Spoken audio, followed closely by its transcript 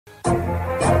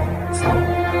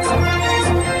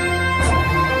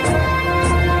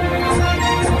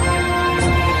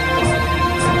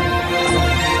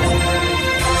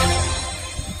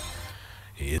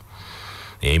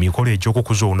Emikolo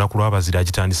egy'okukuza olunaku lw'abazira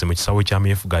gitandise mu kisawe kya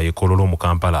mefuga e Kololo mu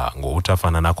Kampala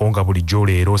ng'obutafaananako nga bulijjo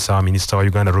leero Ssaabaminisita wa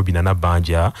Uganda Robinah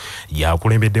Nabbanja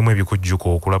yakulembeddemu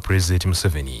ebikujjuko okulwa Pulezidenti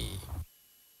Museveni.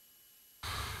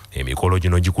 Emikolo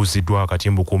gino gikuziddwa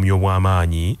akatimbu kumyo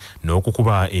obw'amaanyi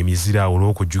n'okukuba emizira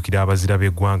olw'okujjukira abazira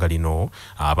b'eggwanga lino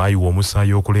abaayiwa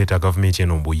omusaayi okuleeta gavumenti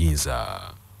eno mu buyinza.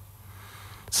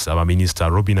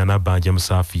 Ssaabaminisita Robinah Nabbanja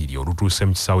Musafiri olutuuse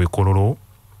mu kisawe Kololo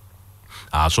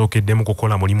asookeddemu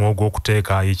kukola mulimu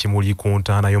ogw'okuteeka ekimuli ku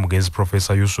ntaana y'omugenzi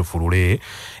Profesa Yusuf Lule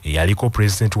eyaliko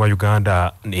Pulezidenti wa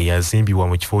Uganda eyazimbibwa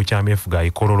mu kifo kya mefuga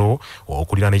e Kololo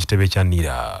okulira n'ekitebe kya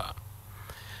Nira.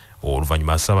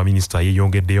 Oluvannyuma Ssaabaminisita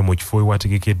yeeyongeddeyo mu kifo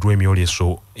ewategekeddwa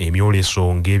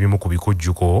emyoleso ng'ebimu ku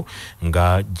bikujjuko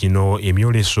nga gino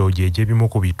emyoleso gy'eby'ebimu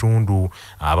ku bitundu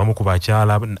abamu ku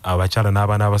abakyala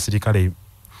n'abaana b'abasirikale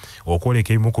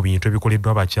okwoleka ebimu ku bintu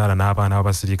ebikoleddwa abakyala n'abaana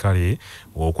b'abasirikale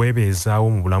okwebeezaawo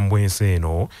mu bulamu bw'ensi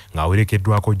eno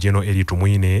ng'awerekeddwako General Eli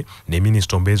Tumwine ne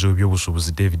Minisita omubeezi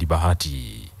w'ebyobusuubuzi David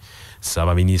Bahati.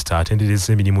 Ssaabaminisita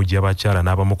atenderezza emirimu gy'abakyala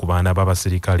n'abamu ku baana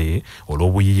b'abasirikale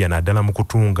olw'obuyiiya naddala mu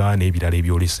kutunga n'ebirala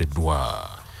ebyoleseddwa.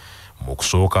 Mu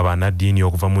kusooka bannaddiini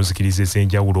okuva mu nzikiriza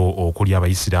ez'enjawulo okuli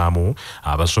Abayisiraamu,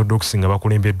 Abasoddokisi nga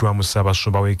bakulembeddwamu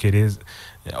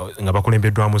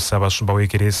Ssaabasumba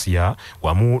w'Ekereesiya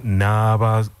wamu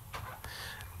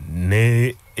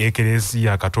ne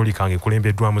Ekereesiya Katolika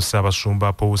ng'ekulembeddwamu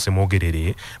Ssaabasumba Paul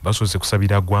Semogerere basoose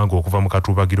kusabira ggwanga okuva mu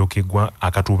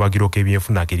akatuubagiro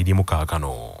k'ebyenfuna keririmu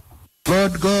kaakano.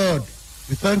 Lord God,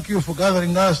 we thank you for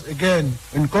gathering us again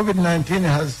when COVID-19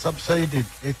 has subsided.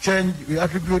 A change we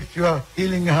attribute to your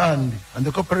healing hand and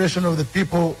the cooperation of the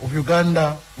people of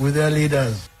Uganda with their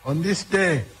leaders. On this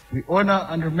day, we honor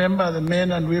and remember the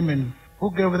men and women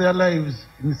who gave their lives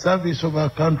in service of our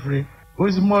country,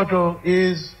 whose motto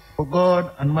is for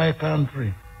God and my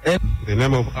country. In the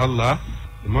name of Allah,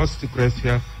 the most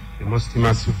gracious, the most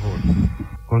merciful,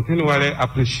 continually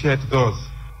appreciate those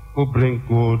who bring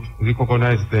good,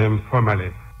 recognize them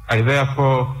formally. I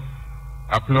therefore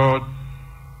applaud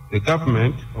the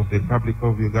government of the Republic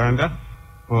of Uganda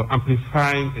for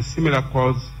amplifying a similar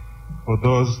cause for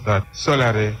those that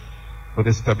solely for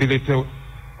the stability,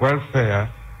 welfare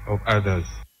of others.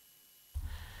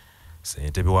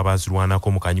 Ssentebe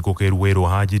w'abazirwanako mu kanyiko k'eruweero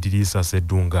Haji Dirisa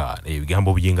Sseddunga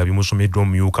ebigambo bye nga bimusomeddwa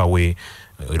omumyuka we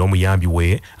era omuyambi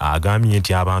we agambye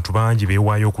nti abantu bangi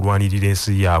beewaayo okulwanirira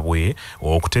ensi yaabwe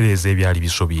okutereeza ebyali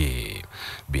bisobye.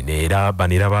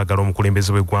 Bano era baagala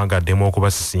omukulembeze w'eggwanga addemu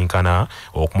okubasisinkana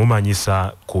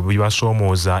okumumanyisa ku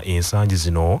bibasoomooza ensangi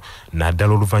zino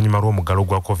naddala oluvannyuma lw'omuggalo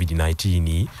gwa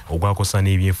COVID-19 ogwakosa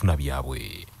n'ebyenfuna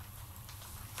byabwe.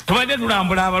 Tubadde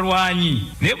tulambula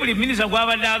abalwanyi naye buli minisita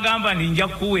gw'abadde agamba nti nja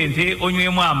kukuwa ente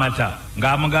onywemu amata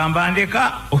ng'amugamba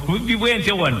ndeka obubbi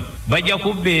bw'ente wano bajja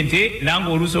kubba ente nange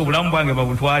oluusi obulamu bwange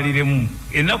babutwaliremu.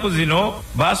 Ennaku zino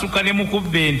baasukka ne mu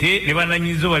kubba ente ne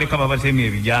bananyizo baleka babatema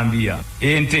ebijambiya.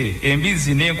 Ente,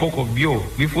 embizzi n'enkoko byo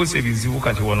bifuuse bizibu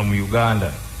kati wano mu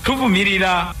Uganda.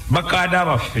 Tuvumirira bakaada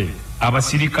baffe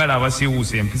abasirikale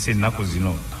abasiiwuusa empisa ennaku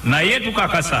zino naye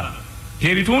tukakasa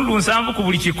ebitundu 7 ku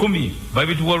buli 100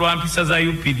 babituwa lwa mpisa za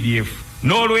UPDF.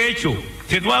 N'olwekyo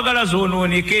tetwagala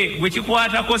zoonooneke bwe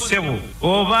kikwatako ssebo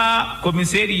oba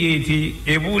komiseriyeti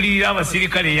ebuulirira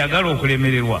abasirikale eyagala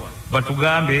okulemererwa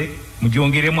batugambe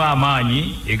mugyongeremu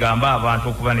amaanyi egambe abantu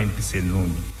okuba n'empisa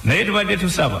ennungi. Naye tubadde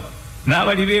tusaba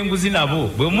n'abali b'enguzi nabo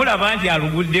bwe mulaba nti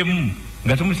aluguddemu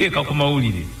nga tumuteeka ku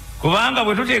mawulire, kubanga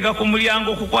bwe tuteeka ku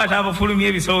mulyango okukwata abafulumya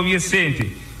ebisawo by'essente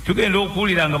tugenda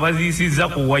okuwulira nga baziyisizza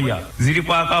ku waya ziri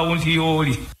ku akawunti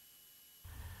y'oli.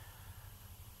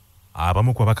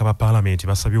 Abamu ku babaka ba Paalamenti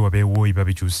basabye wabeewo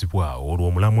babikyusibwa olwo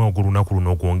omulamwa ogw'olunaku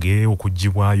luno gwongere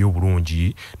okuggibwayo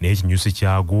obulungi n'ekinyusi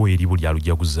kyagwo eri buli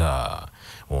alujaguza.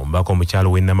 Omubaka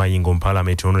omukyalo w'Ennamayingo mu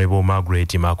Paalamenti Honorable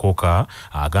Margaret Makoka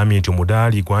agambye nti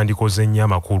omudaali gwandikoze nnyo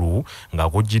amakulu nga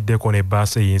gujjiddeko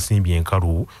n'ebbaasa ey'ensimbi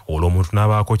enkalu olwo omuntu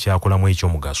n'abaako kyakolamu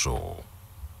eky'omugaso.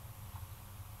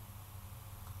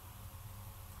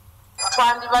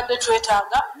 Twandibadde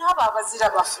twetaaga n'abo abazira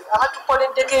baffe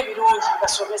abatukoleddeko ebirungi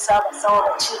basomesa abasawo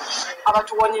baki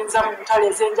abatuwonyeza mu ntalo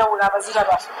ez'enjawulo. Abazira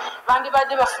baffe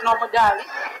bandibadde bafuna omudaali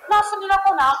n'afunirako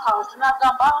n'akawunti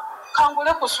n'agamba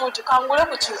kangule ku suuti kangule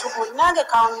ku kintu buli nange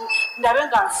ndabe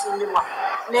nga nsiimibwa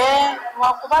ne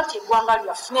wakubadde eggwanga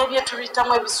lyaffe n'ebye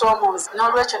tubiyitamu ebisoomooza.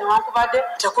 N'olwekyo newankubadde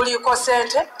tekuliiko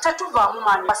ssente tetuvaamu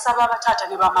maanyi basaba abataata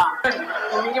ne bamaama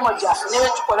emirimu gyaffe ne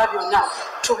bye tukola byonna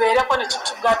tubeereko ne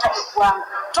tutugatta eggwanga.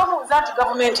 Tobuuza nti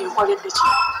gavumenti nkoledde ki,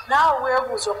 naawe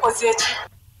weebuuza okoze ki.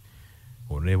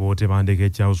 Honorable Bandeke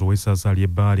Charles w'essaza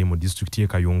ly'Ebbaale mu disitulikiti y'e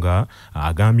Kayunga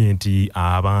agambye nti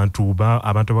abantu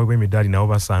ab'emiddaali nabo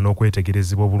basaana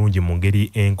okwetegerezebwa obulungi mu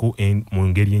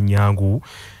ngeri ennyangu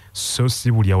so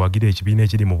si buli awagira ekibiina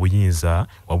ekiri mu buyinza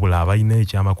wabula abalina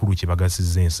ekyamakulu kye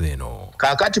bagasizza ensi eno.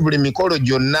 Kaakati buli mikolo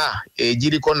gyonna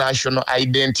egiriko national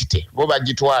identity bo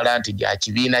bagitwala nti gya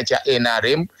kibiina kya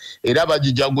NRM era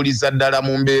bagijaguliza ddala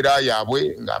mu mbeera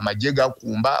yaabwe ng'amagye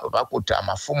gakumba bakuta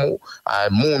amafumu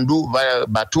mundu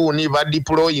batuuni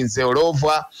badiployinze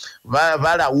olova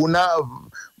balawuna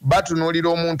batunuulira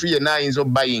omuntu yenna ayinza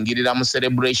obbayingirira mu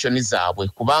celebration zaabwe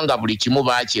kubanga buli kimu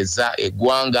baakyeza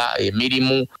eggwanga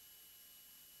emirimu.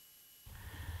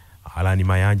 Alani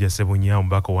Mayanja Sebunya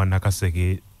omubaka wa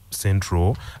Nakaseke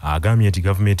Central agambye nti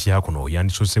gavumenti ya kuno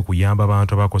yandisose kuyamba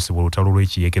abantu abakosebwa olutalo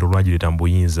lw'ekiyeekero lwagireta mu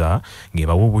buyinza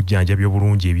ng'ebawa obujjanjabi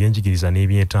obulungi ebyenjigiriza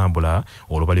n'ebyentambula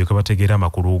olwo balyoke bategeera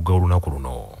amakulu g'olunaku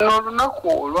luno. Olunaku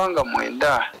olwanga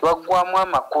mwenda baggwamu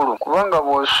amakulu kubanga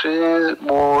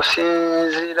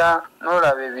bw'osinziira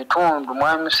n'olaba ebitundu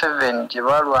mwami Museven gye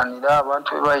balwanira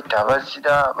abantu be bayita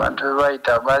abazira abantu be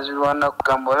bayita abazirwana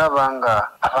kugamba olaba nga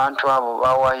abantu abo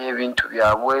bawaayo ebintu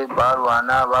byabwe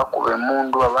balwana bakuba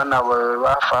emundu abaana baabwe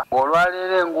baafa.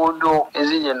 Olwaleero enguudo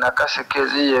eziri e Nakaseke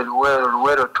eziri e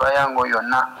Luweero Twayango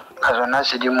yonna kazona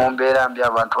ziri mu mbeera mbi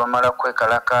abantu bamala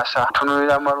kwekalakaasa.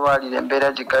 Tunulira amalwaliro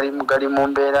embeera gye gali mu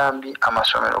mbeera mbi,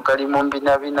 amasomero gali mu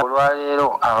mbinabina.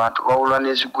 Olwaleero abantu bawulwa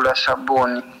n'ezigula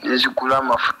sabbuuni n'ezigula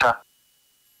amafuta.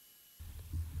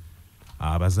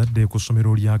 Abazadde ku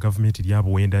ssomero lya gavumenti lya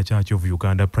Buwenda Church of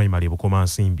Uganda Primary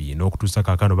Bukomansimbi n'okutuusa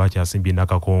kaakano bakyasimbye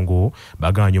Nakakongo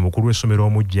baganye omukulu w'essomero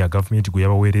omujja gavumenti gwe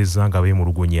yabaweereza nga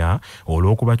beemulugunya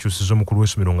olw'okubakyusiza omukulu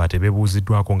w'essomero nga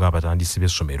tebeebuuziddwako ng'abatandisi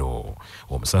b'essomero.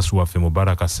 Omusasi waffe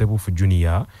Mubaraka Sebufu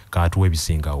Junior kaatuwa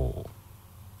ebisingawo.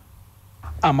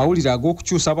 Amawulire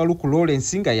ag'okukyusa abaluku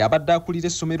Lawrence nga yabadde akulira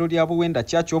essomero lya Buwenda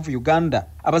Church of Uganda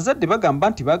abazadde bagamba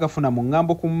nti baagafuna mu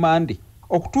ngambo ku Mmande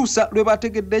okutuusa lwe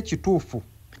bategedde ekituufu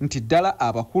nti ddala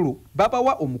abakulu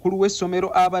babawa omukulu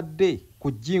w'essomero abadde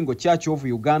ku jjingo Church of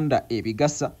Uganda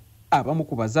ebigasa. Abamu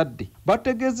ku bazadde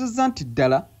bategeezezza nti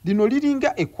ddala lino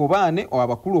liringa ekkobaane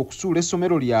abakulu okusuula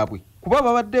essomero lyabwe kuba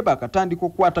babadde bakatandika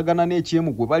okukwatagana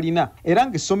n'ekyemu gwe balina era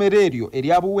ng'essomero eryo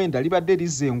erya Buwenda libadde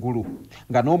lizza engulu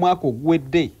nga n'omwaka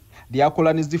oguwedde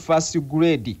lyakola ne zi first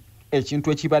grade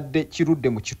ekintu ekibadde kirudde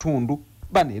mu kitundu.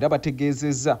 Bano era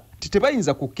bategeezezza nti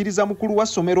tebayinza kukkiriza mukulu wa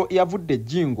ssomero eyavudde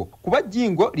ejjingo kuba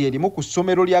jjingo lyerimu ku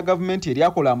ssomero lya gavumenti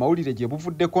eryakola amawulire gye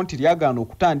buvuddeko nti lyagaana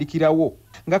okutandikirawo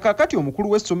nga kaakati omukulu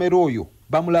w'essomero oyo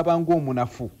bamulaba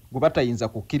ng'omunafu gwe batayinza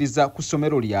kukkiriza ku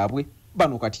ssomero lyabwe.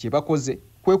 Bano kati kye bakoze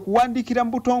kwe kuwandiikira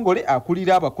mu butongole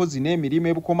akulira abakozi n'emirimu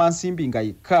e Bukomansimbi nga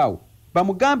yekkaawo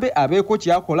bamugambe abeeko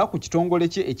kyakola ku kitongole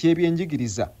kye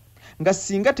eky'ebyenjigiriza nga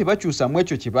singa tebakyusa mu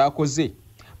ekyo kye baakoze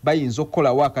bayinza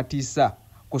okukolawo akatiisa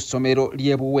ku ssomero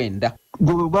ly'e Buwenda.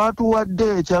 Gwe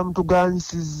baatuwadde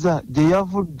ekyamutuganyisizza gye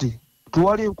yavudde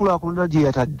tuwali enkulaakulana gye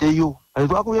yataddeyo.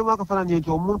 Twakubyemu akafaananyi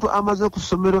nti omuntu amaze ku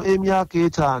ssomero emyaka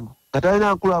 5 nga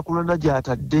talina nkulaakulana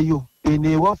gy'ataddeyo. Eno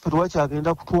ewaffe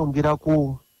tewakyagenda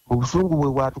kutwongerako. Obusungu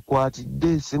bwe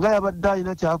bwatukwatidde singa yabadde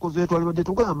alina kyakoze twalibadde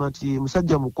tugamba nti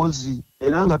musajja mukozi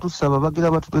era nga tusaba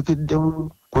bagira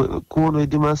batutekeddemu kuono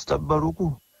Headmaster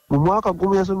Baluku. Mu mwaka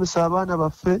gumu yasomesa abaana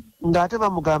baffe ng'ate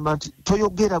bamugamba nti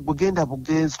toyogera gwe genda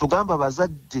bugenzi tugamba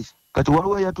bazadde. Kati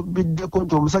waliwo yatubiddeko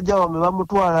nti omusajja wamwe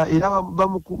bamutwala era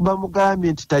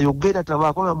bamugambye nti tayogera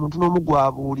tabaako na muntu n'omu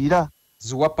gw'abuulira.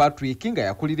 Ziwa Patrick nga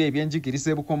yakulira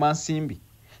ebyenjigiriza e Bukomansimbi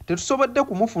tetusobodde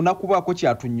kumufuna kubaako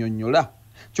kyatunnyonnyola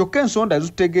kyokka ensonda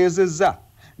zitutegeezezza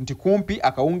nti kumpi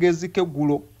akawungeezi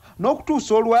k'eggulo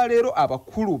n'okutuusa olwaleero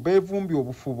abakulu beevumbye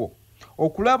obufubo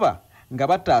okulaba nga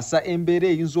bataasa embeera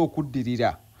eyinza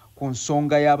okuddirira ku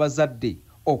nsonga y'abazadde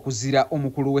okuzira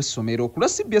omukulu w'essomero. Ku lwa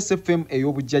CBS FM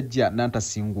ey'obujjajja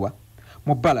Nantasingwa,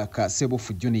 Mubaraka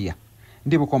Sebufu Junior,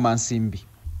 ndi Bukomansimbi.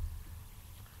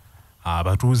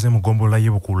 Abatuuze mu ggombolola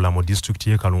y'e Bukulula mu disitulikiti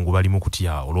y'e Kalungu bali mu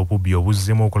kutya olw'obubbi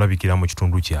obuzzeemu okulabikira mu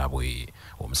kitundu kyabwe.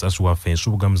 Omusasi waffe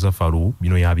Nsubuga Muzafaru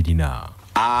bino yabirina.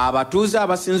 Abatuuze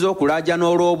abasinze okulaaja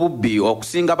n'olw'obubbi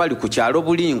okusinga bali ku kyalo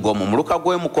Bulingo mu muluka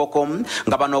gw'Emukoko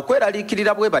nga bano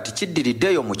okweraliikirira bwe bati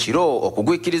kiddiriddeyo mu kiro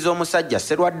okugwikiriza omusajja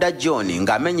Sserwadda John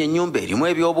ng'amenya ennyumba erimu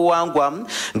ebyobuwangwa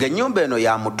ng'ennyumba eno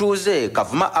ya mutuuze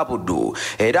Kavuma Abudu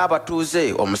era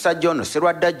abatuuze omusajja ono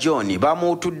Sserwadda John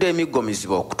bamuwutudde emiggo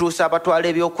mizibu okutuusa abatwala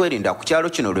ebyokwerinda ku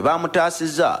kyalo kino lwe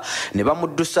bamutaasizza ne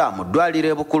bamuddusa mu ddwaliro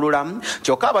e Bukulula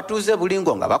kyokka abatuuze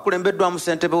Bulingo nga bakulembeddwamu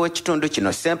ssentebe w'ekitundu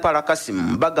kino Sempala Kasimu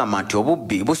Kasim bagamba nti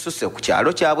obubbi bususse ku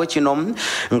kyalo kyabwe kino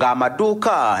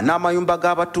ng'amaduuka n'amayumba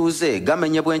g'abatuuze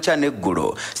gamenyebwa enkya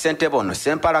n'eggulo. Ssentebe ono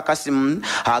Sempala Kasim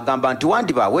agamba nti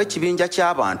wandibaawo ekibinja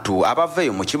ky'abantu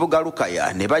abaveeyo mu kibuga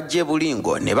Lukaya ne bajja e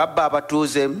Bulingo ne babba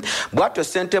abatuuze. Bw'atyo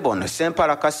ssentebe ono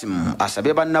Sempala Kasim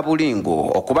asabye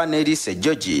bannabulingo okuba n'eriisa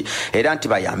ejjogi era nti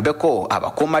bayambeko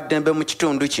abakuumaddembe mu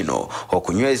kitundu kino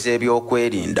okunyweza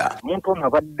ebyokwerinda. Omuntu ono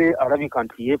abadde alabika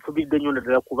nti yeefubidde nnyo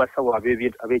naddala ku basawo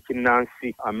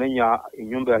ab'ekinnansi, amenya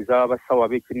ennyumba z'abasawo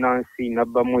ab'ekinnansi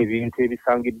n'abbamu ebintu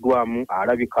ebisangiddwamu.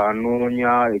 Alabika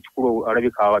anoonya ekikulu,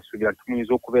 alabika abasuubira nti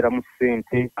muyinza okubeeramu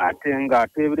ssente ate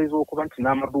ng'ateebereza okuba nti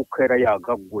n'amaduuka era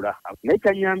yagaggula. Naye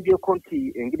kyanyambyeko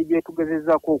nti engeri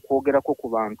gyetugezezaako okwogerako ku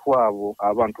bantu abo,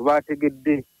 abantu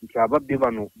baategedde nti ababbi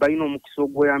bano balina omukisa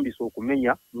ogweyambisa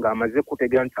okumenya ng'amaze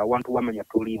kutegera nti awantu wamenya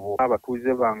tuliwo.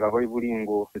 Abatuuze bange abali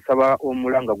Bulingo nsaba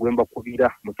omulanga gwe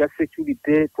mbakubira mu kya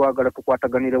security twagala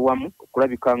tukwataganire wamu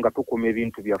okulabika nga tukuma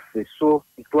ebintu byaffe. So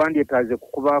twandyetaaze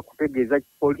kukuba kutegeeza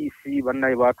poliisi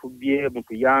bannaye baatubbye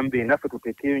mutuyambe naffe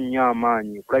tuteekeyo nnyo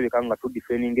amaanyi okulabika nga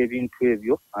tudifeninga ebintu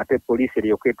ebyo ate poliisi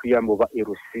eryoka etuyambe oba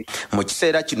RC. Mu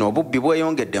kiseera kino obubbi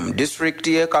bweyongedde mu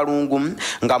disitulikiti y'e Kalungu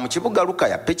nga mu kibuga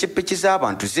Lukaya pikipiki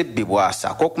z'abantu zibbibwa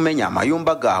ssaako okumenya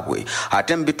amayumba gaabwe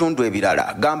ate mu bitundu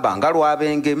ebirala gamba nga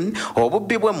Lwabenge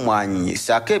obubbi bw'emmwanyi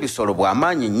ssaako ebisolo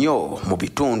bw'amaanyi nnyo mu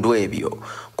bitundu ebyo.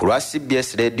 Ku lwa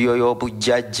CBS Radio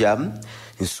y'Obujjajja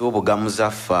Nsuubuga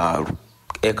Muzaffaaru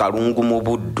e Kalungu mu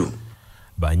Buddu.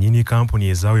 Banyini kampuni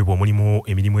ezaweebwa omulimu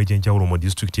emirimu egy'enjawulo mu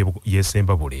disitulikiti y'e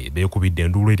Sembabule beekubidde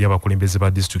enduulu eri abakulembeze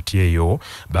ba disitulikiti eyo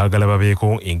baagala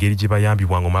babeeko engeri gye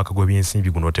bayambibwa ng'omwaka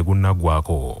gw'ebyensimbi guno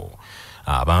tegunnaggwako.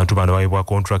 Abantu bano baweebwa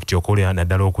kontrakiti okola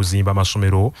naddala okuzimba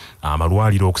amasomero,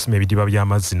 amalwaliro, okusima ebidiba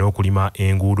by'amazzi n'okulima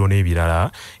enguudo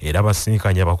n'ebirala. Era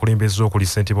basinkanye abakulembeze okuli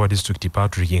ssentebe wa disitulikiti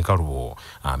Patrick Nkalubo,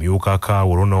 amyuka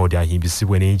Kaawo Ronald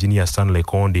ahimbisibwe ne Engineer Stanley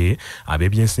Konde,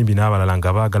 ab'ebyensimbi n'abalala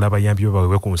nga baagala bayambi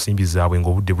baweebwe ku nsimbi zaabwe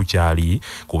ng'obudde bukyali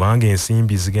kubanga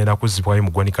ensimbi zigenda kuzzibwayo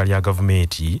mu ggwanika lya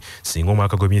gavumenti singa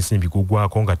omwaka gw'ebyensimbi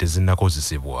guggwako nga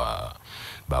tezinnakozesebwa.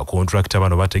 Bakontrakita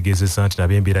bano bategeezezza nti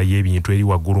n'ab'embeera y'ebintu eri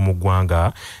waggulu mu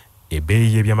ggwanga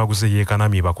ebbeeyi y'ebyamaguzi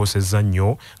yeekanamye bakosezza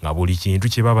nnyo nga buli kintu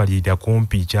kye babalirira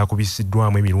kumpi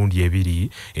kyakubisiddwamu emirundi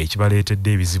ebiri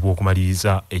ekibaleetedde ebizibu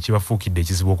okumaliriza ekibafuukidde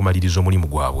ekizibu okumaliriza omulimu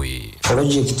gwabwe.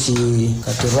 Projekiti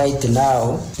kati right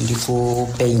now ndi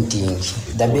ku painting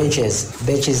the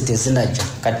benches tezinajja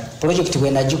kati projekiti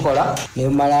bwe nagikola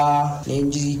nemala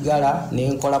nenjigala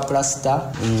nenkola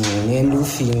plaster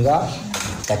nendufinga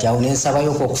kati awo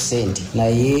nensabayoko ku sente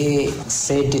naye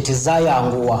sente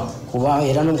tezayanguwa kuba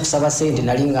era n'okusaba sente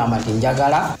nali ngamba nti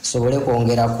njagala sobole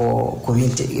kwongerako ku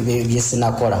bintu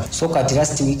byesinakola. So kati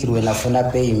last week lwe nafuna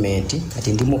payment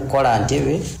kati ndi mu kukola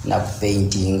ntebe na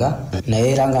kupaintinga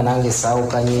naye era nga nange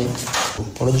saawukanye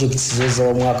projects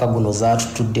z'omwaka guno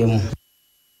zaatutuddemu.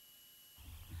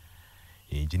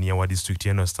 Engineer wa disitulikiti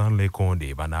eno Stanley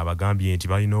Konde bano abagambye nti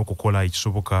balina okukola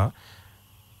ekisoboka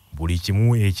buli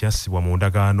kimu ekyassibwa mu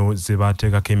ndagaano ze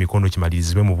baateekako emikono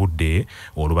kimalirizibwe mu budde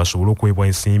olwo basobole okuweebwa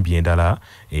ensimbi endala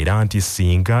era nti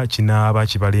singa kinaaba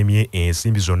kibalemye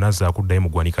ensimbi zonna zaakuddayo mu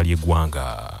ggwanika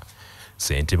ly'eggwanga.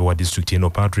 Ssentebe wa disitulikiti eno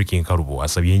Patrick Nkalubo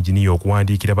asabye enjiniya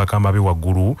okuwandiikira bakama be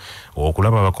waggulu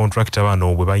okulaba abakontrakita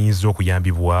bano bwe bayinza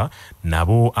okuyambibwa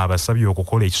nabo abasabye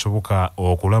okukola ekisoboka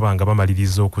okulaba nga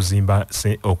bamaliriza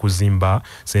okuzimba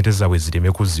ssente zaabwe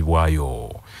zireme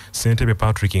kuzzibwayo. Ssentebe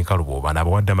Patrick Nkalubo bano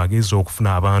abawadde amagezi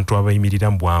okufuna abantu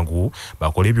abayimirira mu bwangu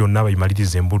bakole byonna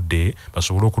bayimalirize embudde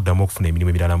basobole okuddamu okufuna emirimu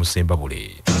emirala mu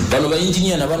Sembabule. Bano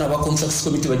bayinjiniya nabana ba contracts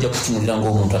committee bajja kutunulira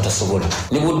ng'omuntu atasobola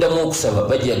ne buddamu okusaba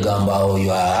bajja gamba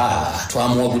oyo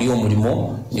twamuwa buli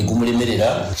omulimu ne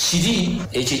gumulemerera kiri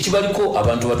ekyo kibaliko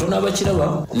abantu batono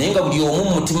abakiraba naye nga buli omu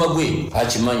mu mutima gwe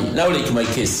akimanyi. Now like my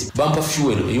case bampa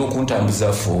fuel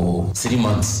ey'okuntambuza for 3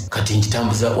 months kati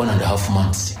nkitambuza 1.5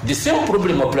 months. The same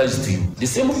problem applies to you. The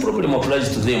same problem applies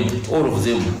to them, all of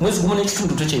them. Mwezi gumu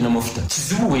n'ekitundu tokyalina mafuta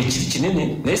kizibu weekiri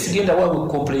kinene naye sigenda waabwe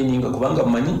complaining kubanga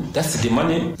manyi that's the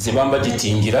money ze bamba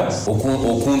gitingira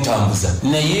okuntambuza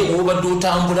naye wobadde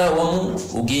otambula wamu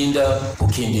ogenda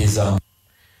okendeezaamu.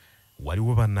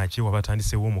 Waliwo bannakyewa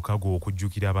batandisewo omukago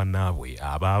okujjukira bannaabwe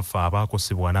abaafa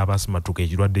abaakosebwa n'abaasimatuka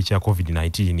ekirwadde kya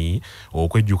COVID-19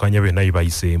 okwejjukanya byonna bye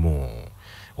bayiseemu.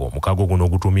 Omukago guno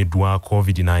gutumiddwa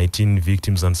COVID-19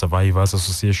 Victims and Survivors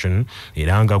Association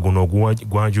era nga guno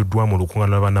gwanjuddwa mu lukuŋŋaana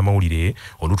lwa bannamawulire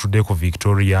olutudde ku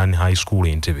Victorian High School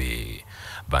Entebbe.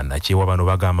 Bannakyewa bano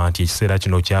bagamba nti ekiseera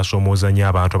kino kyasoomooza nnyo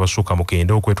abantu abasukka mu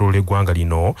kenda okwetoolola eggwanga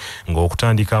lino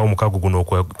ng'okutandika omukago guno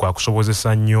kwa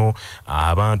kusobozesa nnyo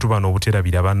abantu bano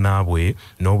obuteerabira bannaabwe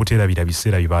n'obuteerabira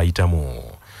biseera bye baayitamu.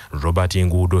 Robert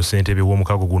Nguudo ssentebe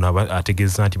w'omukago guno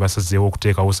ategeeza nti basazeewo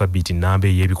okuteekawo sabbiiti nnamba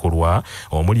ey'ebikolwa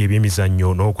omuli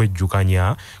ebyemizannyo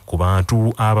n'okwejjukanya ku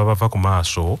bantu ababava ku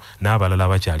maaso n'abalala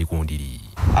bakyali ku ndiri.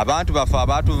 Abantu baffe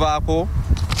abaatuvaako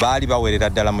baali bawerera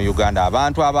ddala mu Uganda,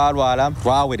 abantu abaalwala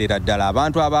twawerera ddala,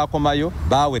 abantu abaakomayo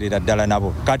baawerera ddala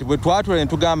nabo. Kati bwe twatula ne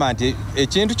tugamba nti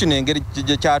ekintu kino engeri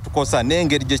gye kyatukosa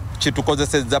n'engeri gye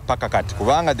kitukozesezza paka kati,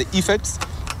 kubanga the effects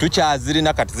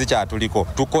tukyazirina kati zikyatuliko.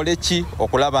 Tukole ki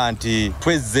okulaba nti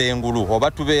twezze engulu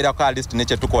oba tubeerako alist ne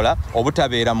kye tukola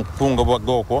obutabeera mu kutunga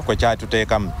bwagoko kwe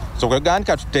kyatuteekamu. So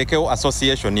kwegandika tuteekewo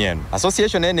association eno.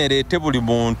 Association eno ereete buli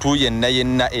muntu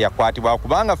yenna eyakwatibwako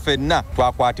kubanga ffenna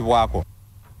twakwatibwako.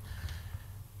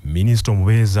 Minisita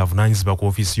omubeezi avunaanyizibwa ku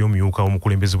ofiisi y'omumyuka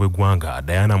w'omukulembeze w'eggwanga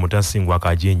Diana Mutasingwa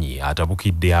Kajenyi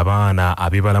atabukidde abaana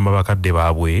abeebalama bakadde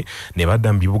baabwe ne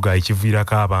badda mu bibuga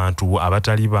ekiviirako abantu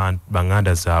abatali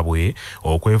banganda zaabwe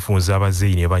okwefunza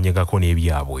abazeeyi ne banyegako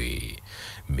n'ebyabwe.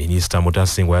 Minisita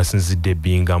Mutasingwa yasinzidde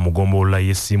Bbinga mu ggombolola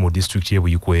y'essi mu disitulikiti y'e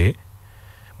Buikwe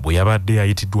bwe yabadde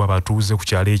ayitiddwa abatuuze ku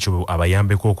kyalo ekyo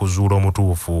abayambeko okuzuula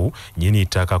omutuufu nnyini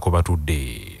ttaka ko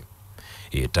batudde.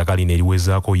 Ettaka lino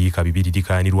eriwezaako yiika 2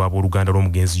 likayanirwa abooluganda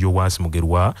lw'omugenzi Yowaasi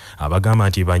Mugerwa abagamba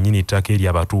nti bannyini ttaka eri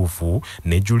abatuufu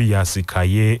ne Julius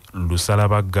Kaye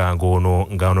Lusalabagga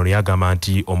ng'ono yagamba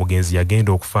nti omugenzi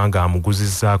yagenda okufa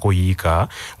ng'amuguzizzaako yiika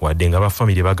wadde nga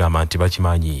bafamire bagamba nti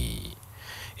bakimanyi.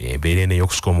 Embeera eno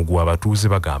ey'okusika omuguwa abatuuze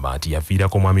bagamba nti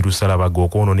yafiirako mwami Lusalabagga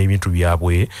okwonoona ebintu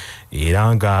byabwe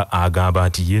era nga agamba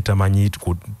nti ye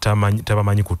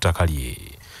tabamanyi ku ttaka lye.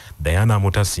 Diana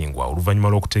Mutasingwa oluvannyuma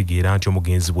lw'okutegeera nti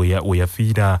omugenzi we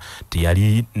yafiira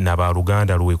teyali na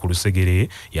baaluganda lwe ku lusegere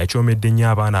yakyomedde nnyo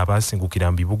abaana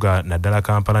abaasingukira mu bibuga naddala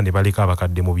Kampala ne baleka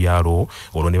abakadde mu byalo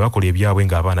olwo ne bakola ebyabwe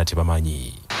ng'abaana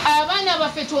tebamanyi. Abaana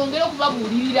baffe twongere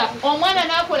okubabuulirira. Omwana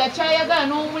n'akola kyayagala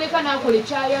n'omuleka n'akola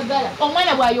kyayagala.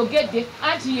 Omwana bw'ayogedde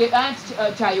anti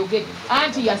kyayogedde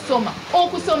anti yasoma.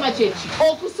 Okusoma kyeki?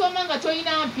 Okusoma nga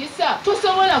toyina mpisa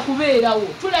tosobola kubeerawo.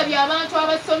 Tulabye abantu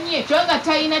abasomye kyonga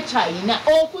talina kyayina.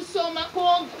 Okusoma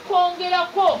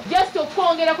kwongerako just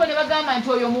okwongerako ne bagamba nti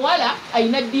oyo muwala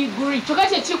ayina degree. Kyokka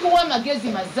kyekikuwa amagezi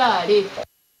mazaale.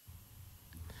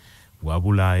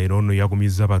 Wabula era ono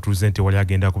yagumizza abatuuze nti wali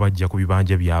agenda kubajja ku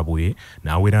bibanja byabwe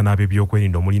n'aweera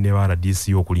n'ab'ebyokwerinda omuli ne ba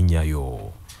RDC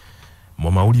okulinnyayo.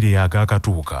 Mu mawulire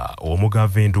agaakatuuka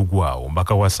omugava Endugwa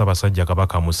omubaka wa Ssaabasajja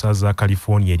Kabaka mu ssaza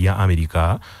California erya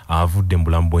Amerika avudde mu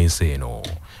bulamu bw'ensi eno.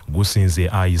 Gusinze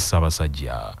ayi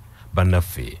Ssaabasajja.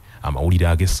 Bannaffe amawulire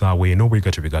ag'essaawa eno bwe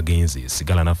gatyo bwe gagenze.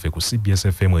 Sigala naffe ku CBS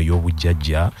FM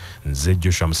ey'obujjajja. Nze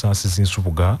Joshua Musaasizi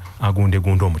Nsubuga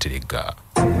agundegunde omuteregga.